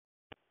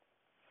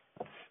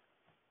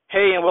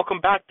Hey, and welcome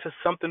back to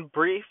Something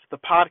Brief, the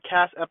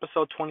podcast,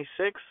 episode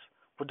 26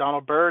 with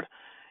Donald Byrd.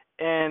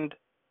 And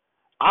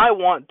I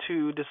want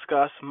to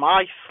discuss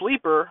my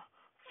sleeper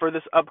for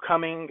this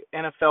upcoming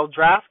NFL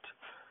draft.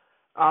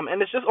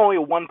 And it's just only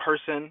one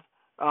person.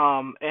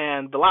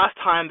 And the last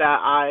time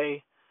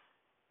that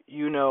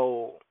you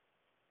know,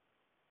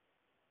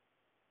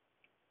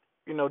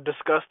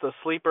 discussed a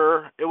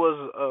sleeper, it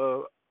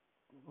was,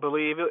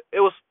 believe it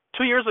was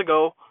 2 years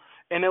ago,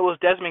 and it was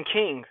Desmond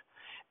King.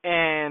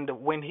 And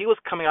when he was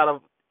coming out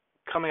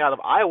of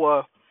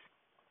Iowa,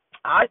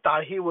 I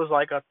thought he was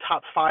like a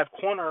top five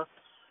corner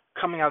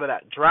coming out of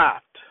that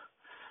draft.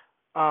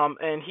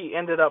 And he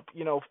ended up,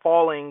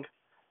 falling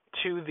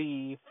to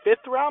the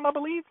fifth round, I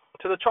believe,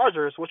 to the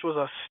Chargers, which was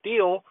a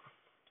steal.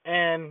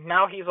 And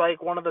now he's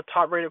like one of the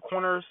top rated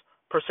corners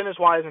percentage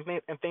wise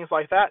and things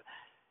like that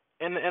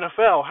in the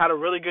NFL. Had a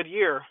really good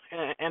year,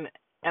 and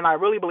I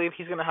really believe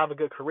he's going to have a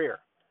good career.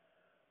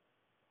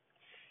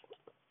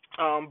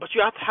 But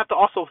you have to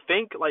also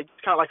think, like,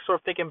 kind of like sort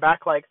of thinking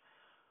back, like,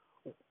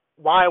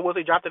 why was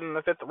he drafted in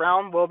the fifth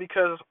round? Well,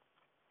 because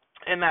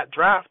in that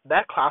draft,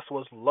 that class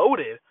was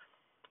loaded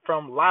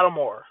from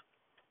Lattimore,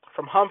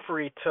 from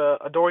Humphrey to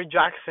Adoree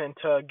Jackson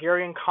to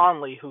Gary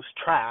Conley, who's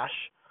trash,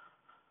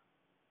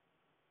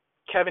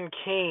 Kevin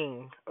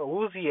King,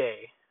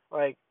 Awuzie.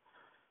 Like,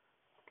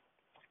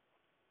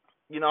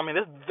 I mean,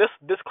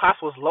 this class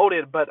was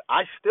loaded, but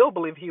I still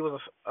believe he was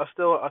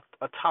still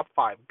a top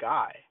five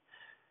guy.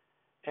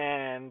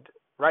 And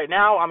right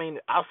now, I mean,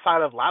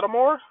 outside of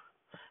Lattimore,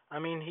 I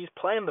mean, he's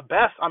playing the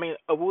best. I mean,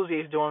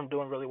 Awuzie is doing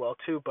really well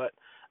too, but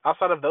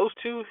outside of those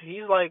two,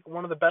 he's like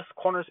one of the best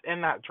corners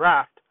in that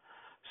draft.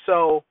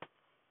 So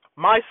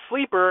my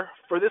sleeper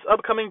for this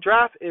upcoming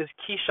draft is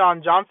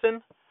Keyshawn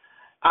Johnson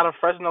out of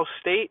Fresno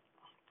State.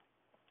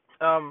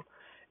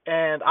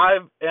 And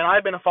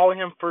I've been following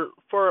him for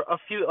a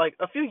few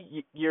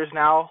years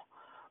now.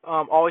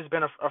 Always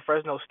been a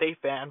Fresno State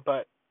fan,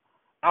 but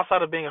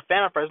outside of being a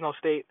fan of Fresno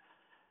State,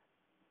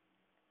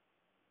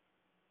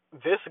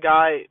 this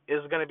guy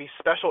is going to be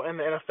special in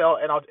the NFL,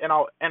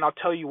 and I'll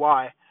tell you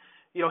why.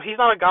 He's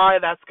not a guy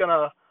that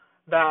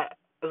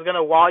is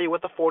gonna wow you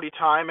with a 40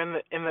 time in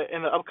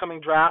the upcoming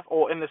draft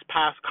or in this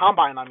past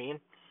combine. I mean,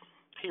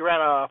 he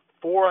ran a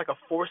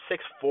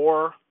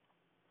 4.64,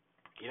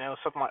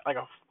 something like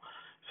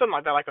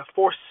that, like a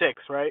 4.6,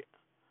 right?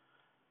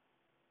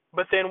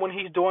 But then when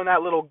he's doing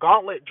that little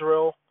gauntlet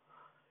drill,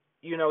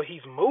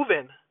 he's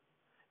moving,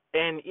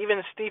 and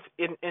even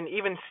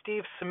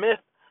Steve Smith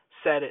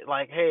said it,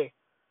 like, hey,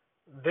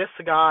 this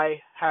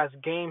guy has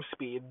game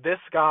speed. This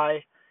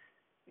guy,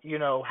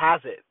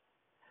 has it.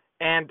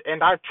 And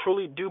I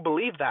truly do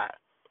believe that.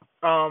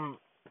 And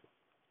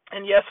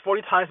yes,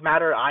 40 times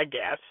matter, I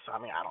guess. I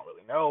mean, I don't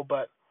really know,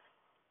 but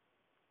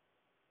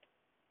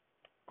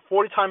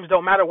 40 times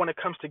don't matter when it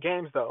comes to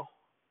games, though.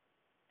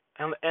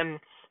 And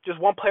just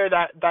one player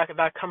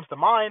that comes to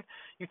mind,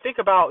 you think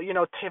about,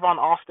 Tavon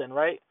Austin,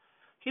 right?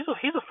 He's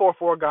a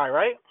 4.4 guy,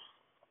 right?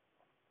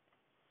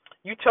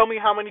 You tell me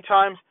how many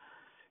times,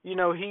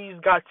 he's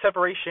got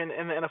separation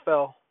in the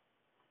NFL.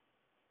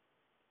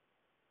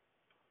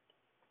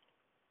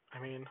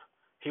 I mean,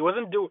 he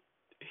wasn't doing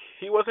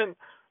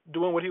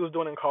what he was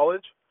doing in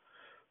college.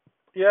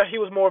 Yeah, he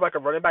was more of like a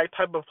running back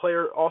type of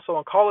player also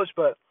in college,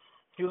 but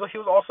he was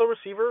also a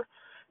receiver.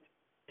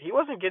 He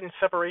wasn't getting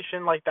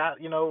separation like that,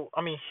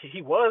 I mean,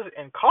 he was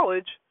in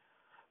college,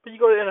 but you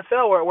go to the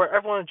NFL where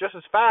everyone is just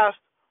as fast.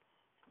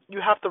 You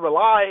have to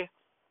rely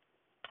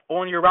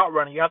on your route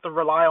running. You have to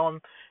rely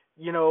on,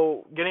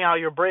 getting out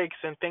of your breaks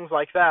and things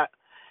like that.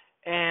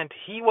 And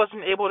he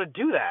wasn't able to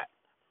do that.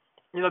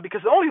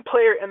 Because the only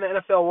player in the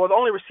NFL, or the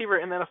only receiver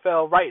in the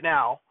NFL right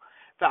now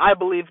that I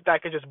believe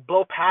that could just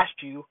blow past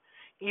you,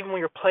 even when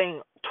you're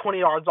playing 20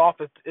 yards off,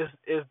 is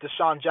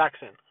Deshaun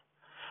Jackson.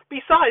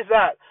 Besides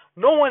that,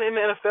 no one in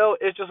the NFL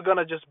is just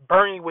gonna just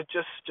burn you with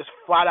just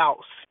flat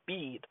out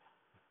speed.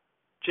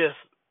 Just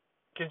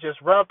can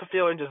just run up the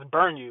field and just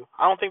burn you.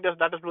 I don't think there's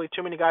really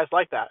too many guys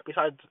like that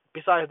besides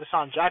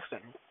Deshaun Jackson.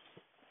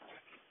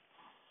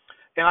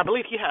 And I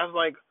believe he has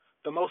like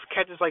the most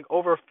catches, like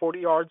over 40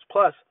 yards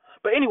plus.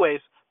 But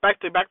anyways, back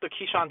to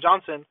Keyshawn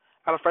Johnson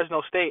out of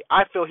Fresno State.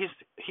 I feel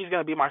he's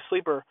gonna be my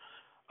sleeper.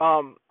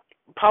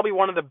 Probably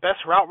one of the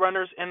best route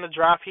runners in the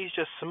draft. He's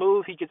just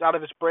smooth. He gets out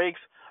of his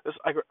breaks. Is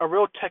like a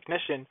real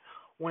technician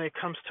when it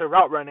comes to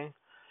route running,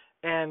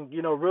 and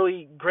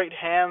really great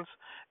hands.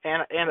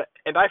 And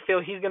I feel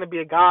he's going to be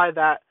a guy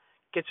that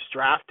gets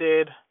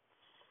drafted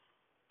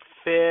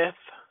fifth,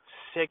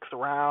 sixth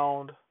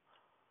round.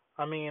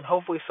 I mean,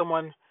 hopefully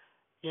someone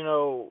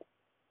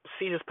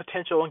sees his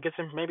potential and gets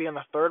him maybe in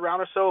the third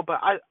round or so. But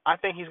I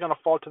think he's going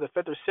to fall to the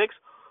fifth or sixth,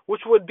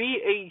 which would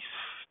be a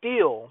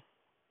steal.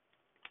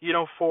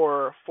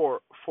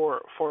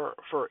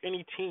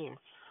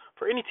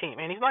 For any team,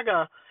 and he's not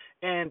gonna.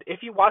 And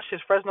if you watch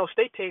his Fresno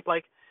State tape,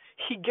 like,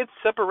 he gets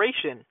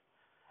separation,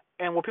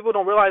 and what people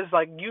don't realize is,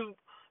 like, you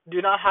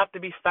do not have to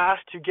be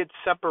fast to get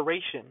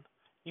separation.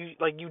 You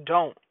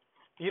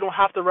don't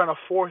have to run a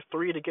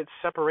 4.3 to get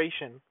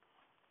separation.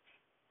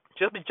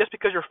 Just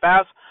because you're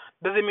fast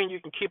doesn't mean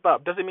you can keep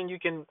up. Doesn't mean you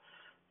can,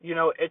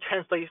 it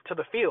translates to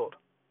the field.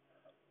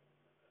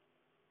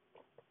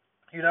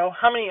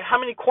 How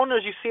many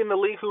corners you see in the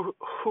league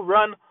who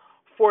run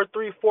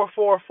 4.3,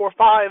 4.4,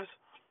 4.5s,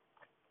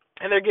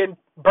 and they're getting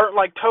burnt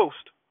like toast.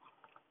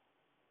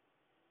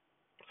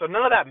 So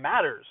none of that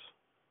matters.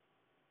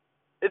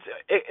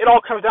 It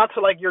all comes down to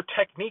like your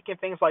technique and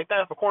things like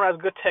that. If a corner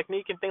has good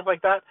technique and things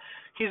like that,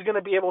 he's going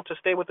to be able to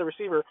stay with the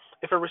receiver.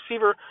 If a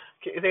receiver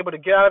is able to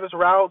get out of his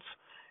routes,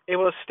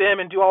 able to stem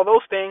and do all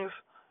those things,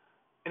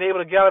 and able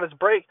to get out of his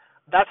break,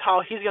 that's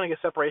how he's going to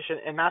get separation,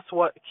 and that's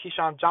what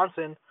Keyshawn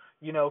Johnson,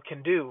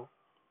 can do.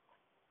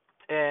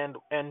 And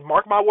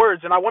mark my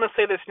words, and I want to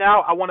say this now.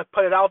 I want to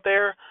put it out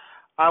there.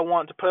 I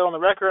want to put it on the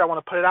record. I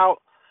want to put it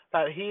out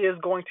that he is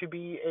going to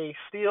be a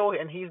steal,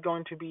 and he's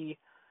going to be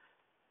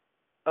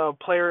a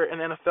player in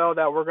the NFL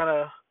that we're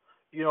gonna,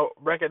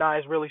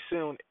 recognize really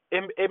soon.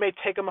 It may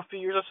take him a few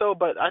years or so,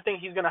 but I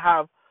think he's gonna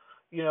have,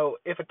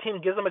 if a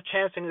team gives him a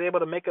chance and he's able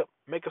to make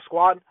a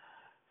squad,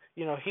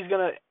 he's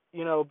gonna,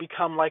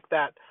 become like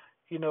that,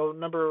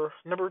 number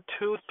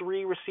 2,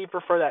 3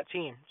 receiver for that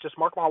team. Just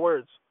mark my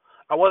words.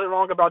 I wasn't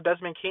wrong about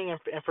Desmond King,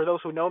 and for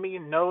those who know me,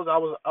 knows I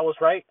was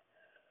right,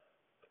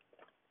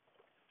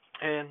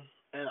 and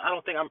I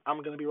don't think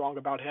I'm gonna be wrong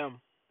about him.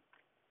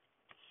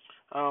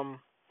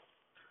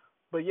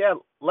 But yeah,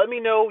 let me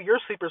know your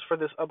sleepers for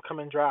this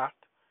upcoming draft.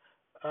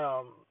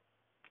 Um,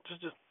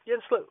 just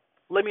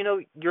let me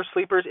know your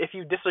sleepers if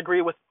you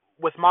disagree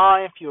with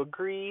mine, if you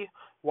agree,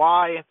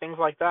 why, and things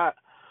like that.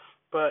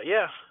 But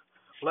yeah,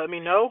 let me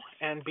know,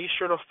 and be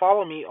sure to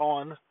follow me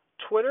on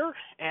Twitter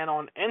and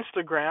on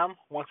Instagram,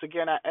 once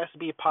again at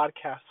SB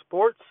Podcast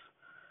Sports.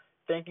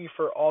 Thank you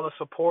for all the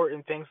support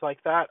and things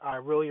like that. I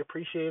really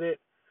appreciate it.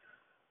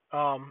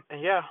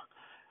 And yeah,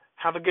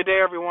 have a good day,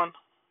 everyone.